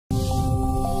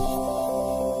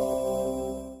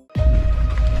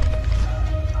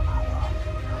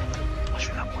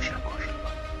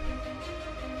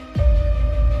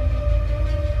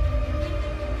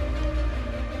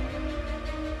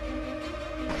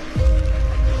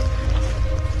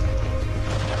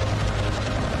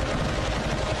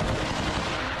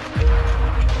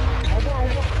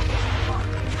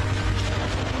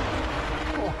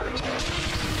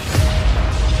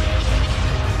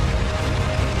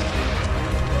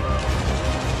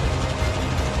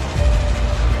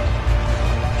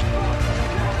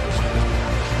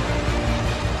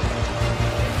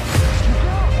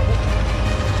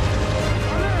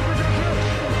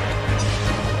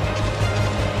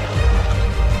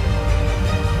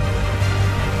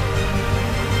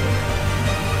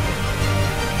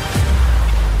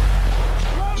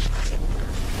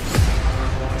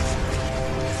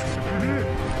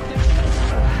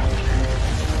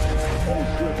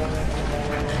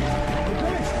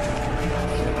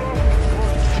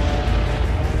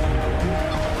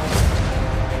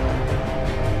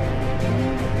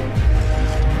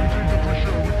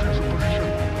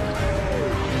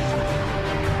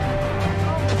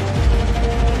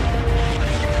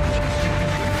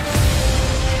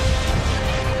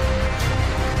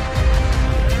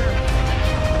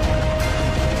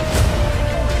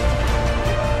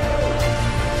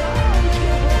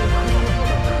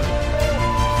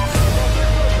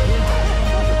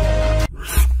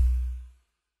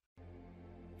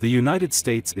The United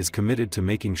States is committed to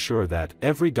making sure that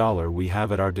every dollar we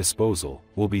have at our disposal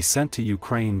will be sent to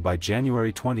Ukraine by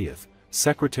January 20th,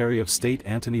 Secretary of State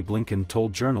Antony Blinken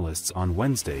told journalists on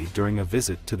Wednesday during a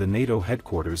visit to the NATO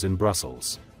headquarters in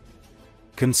Brussels.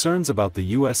 Concerns about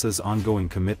the US's ongoing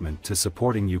commitment to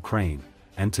supporting Ukraine,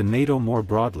 and to NATO more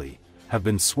broadly, have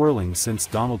been swirling since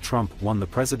Donald Trump won the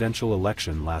presidential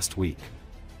election last week.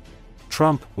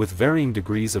 Trump, with varying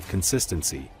degrees of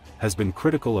consistency, has been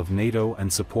critical of NATO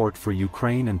and support for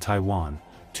Ukraine and Taiwan,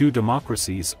 two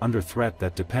democracies under threat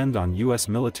that depend on US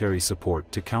military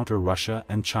support to counter Russia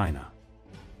and China.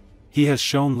 He has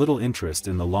shown little interest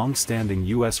in the long-standing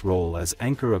US role as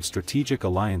anchor of strategic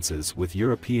alliances with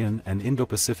European and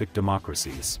Indo-Pacific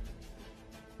democracies.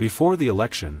 Before the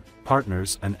election,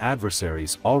 partners and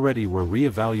adversaries already were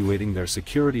re-evaluating their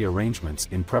security arrangements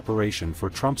in preparation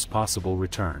for Trump's possible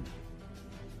return.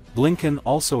 Blinken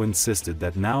also insisted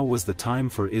that now was the time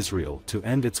for Israel to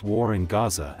end its war in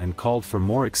Gaza and called for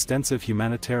more extensive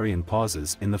humanitarian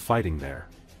pauses in the fighting there.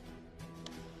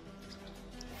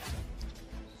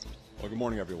 Well, good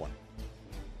morning, everyone.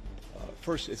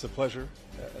 First, it's a pleasure,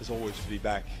 as always, to be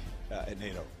back at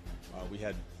NATO. We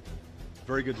had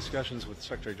very good discussions with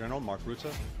Secretary General Mark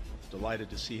Rutte. Delighted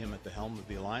to see him at the helm of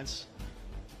the alliance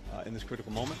in this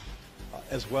critical moment,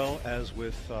 as well as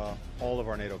with all of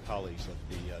our NATO colleagues at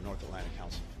the North Atlantic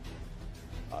Council.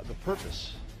 The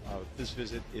purpose of this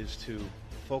visit is to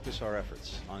focus our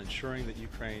efforts on ensuring that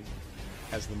Ukraine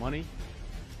has the money,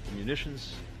 the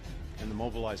munitions, and the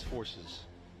mobilized forces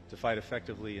to fight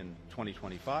effectively in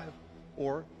 2025,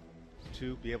 or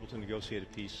to be able to negotiate a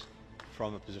peace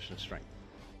from a position of strength.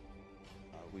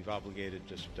 We've obligated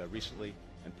just recently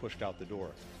and pushed out the door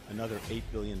another $8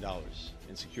 billion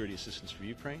in security assistance for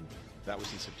Ukraine. That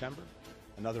was in September.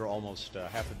 Another almost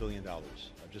 $500 million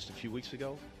just a few weeks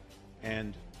ago.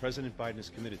 And President Biden is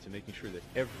committed to making sure that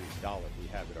every dollar we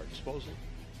have at our disposal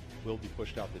will be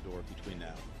pushed out the door between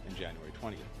now and January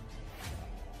 20th.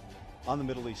 On the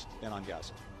Middle East and on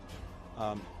Gaza.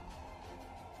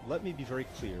 Let me be very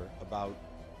clear about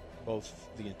both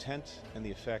the intent and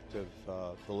the effect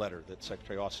of the letter that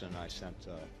Secretary Austin and I sent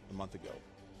a month ago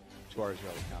to our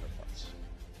Israeli counterparts.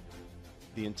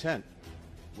 The intent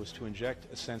was to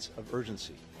inject a sense of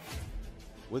urgency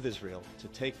with Israel to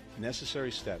take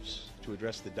necessary steps to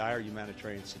address the dire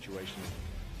humanitarian situation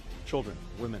of children,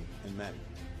 women, and men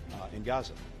in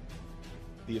Gaza.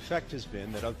 The effect has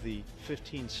been that of the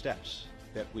 15 steps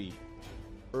that we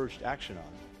urged action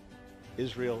on,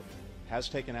 Israel has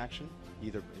taken action,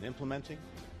 either in implementing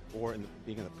or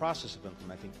being in the process of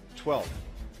implementing 12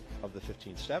 of the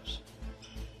 15 steps.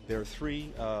 There are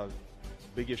three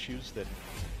big issues that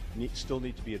still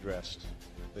need to be addressed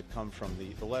that come from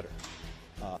the letter.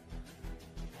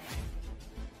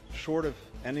 Short of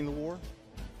ending the war,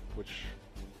 which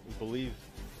we believe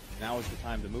now is the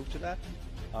time to move to that,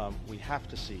 we have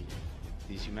to see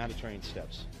these humanitarian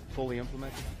steps fully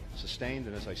implemented, sustained,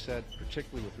 and as I said,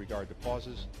 particularly with regard to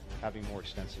pauses, having more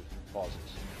extensive pauses.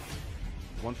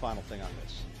 One final thing on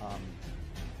this.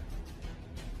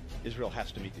 Israel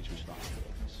has to meet these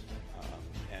responsibilities,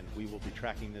 and we will be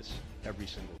tracking this every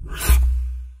single day.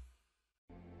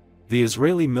 The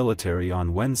Israeli military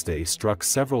on Wednesday struck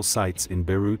several sites in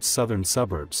Beirut's southern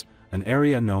suburbs, an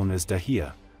area known as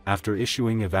Dahia, after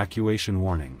issuing evacuation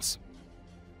warnings.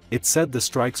 It said the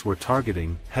strikes were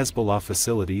targeting Hezbollah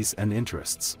facilities and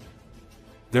interests.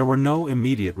 There were no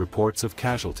immediate reports of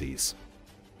casualties.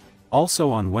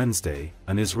 Also on Wednesday,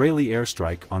 an Israeli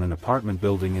airstrike on an apartment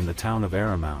building in the town of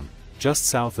Aramoun, just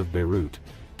south of Beirut,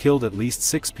 killed at least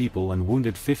 6 people and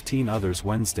wounded 15 others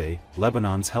Wednesday,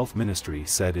 Lebanon's health ministry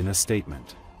said in a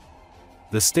statement.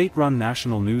 The state-run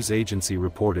national news agency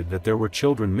reported that there were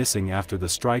children missing after the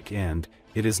strike and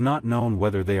it is not known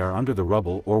whether they are under the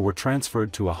rubble or were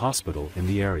transferred to a hospital in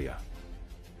the area.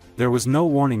 There was no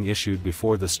warning issued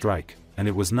before the strike, and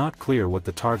it was not clear what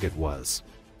the target was.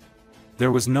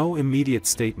 There was no immediate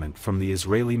statement from the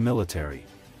Israeli military.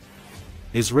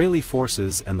 Israeli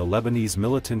forces and the Lebanese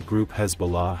militant group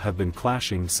Hezbollah have been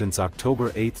clashing since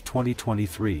October 8,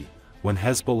 2023, when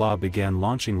Hezbollah began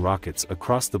launching rockets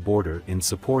across the border in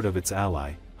support of its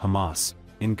ally, Hamas,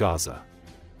 in Gaza.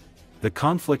 The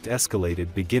conflict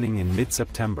escalated beginning in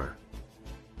mid-September.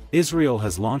 Israel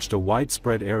has launched a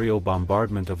widespread aerial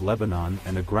bombardment of Lebanon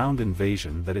and a ground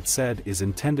invasion that it said is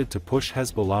intended to push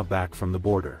Hezbollah back from the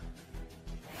border.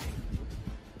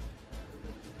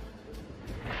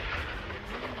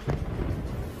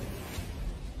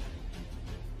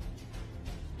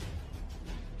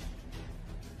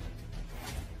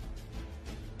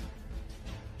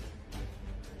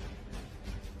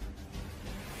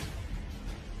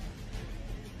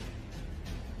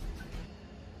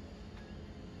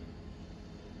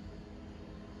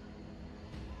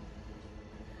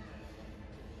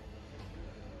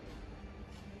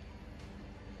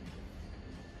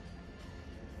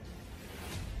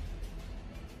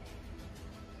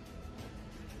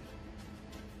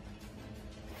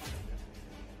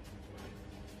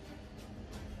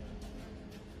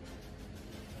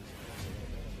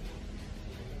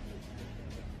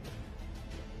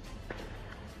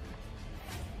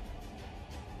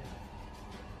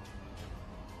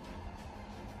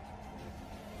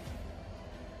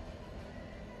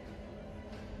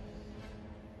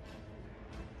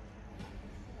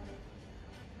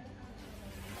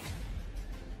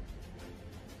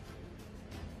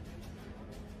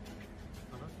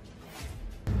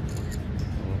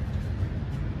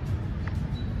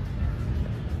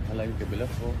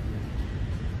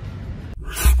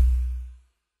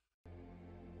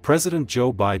 President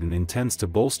Joe Biden intends to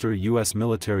bolster U.S.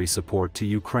 military support to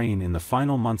Ukraine in the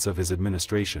final months of his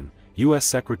administration, U.S.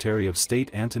 Secretary of State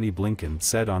Antony Blinken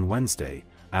said on Wednesday,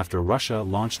 after Russia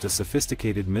launched a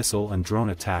sophisticated missile and drone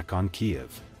attack on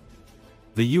Kiev.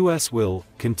 The U.S. will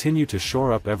continue to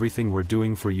shore up everything we're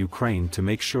doing for Ukraine to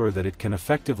make sure that it can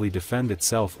effectively defend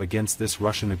itself against this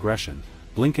Russian aggression,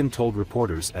 Blinken told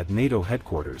reporters at NATO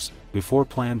headquarters, before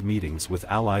planned meetings with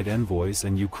allied envoys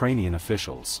and Ukrainian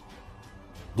officials.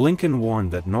 Blinken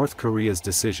warned that North Korea's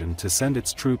decision to send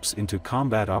its troops into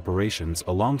combat operations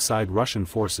alongside Russian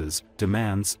forces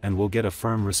demands and will get a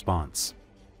firm response.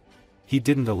 He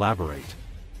didn't elaborate.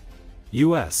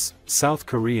 U.S., South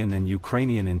Korean and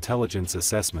Ukrainian intelligence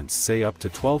assessments say up to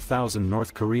 12,000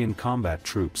 North Korean combat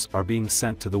troops are being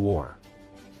sent to the war.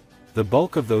 The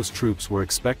bulk of those troops were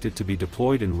expected to be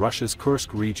deployed in Russia's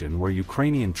Kursk region, where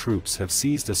Ukrainian troops have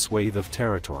seized a swathe of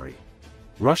territory.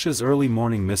 Russia's early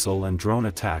morning missile and drone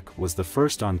attack was the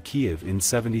first on Kyiv in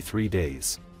 73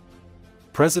 days.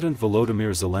 President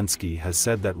Volodymyr Zelensky has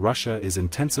said that Russia is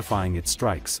intensifying its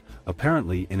strikes,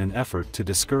 apparently in an effort to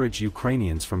discourage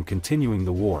Ukrainians from continuing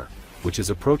the war, which is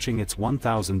approaching its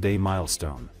 1,000-day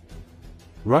milestone.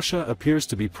 Russia appears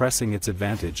to be pressing its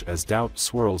advantage as doubt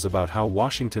swirls about how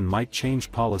Washington might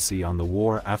change policy on the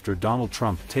war after Donald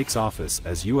Trump takes office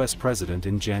as U.S. president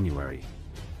in January.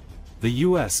 The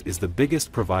U.S. is the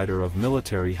biggest provider of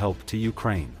military help to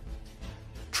Ukraine.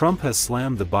 Trump has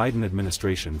slammed the Biden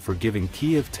administration for giving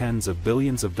Kyiv tens of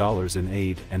billions of dollars in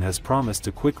aid and has promised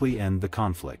to quickly end the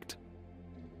conflict.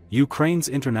 Ukraine's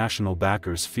international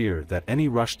backers fear that any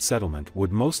rushed settlement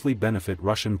would mostly benefit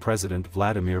Russian President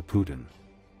Vladimir Putin.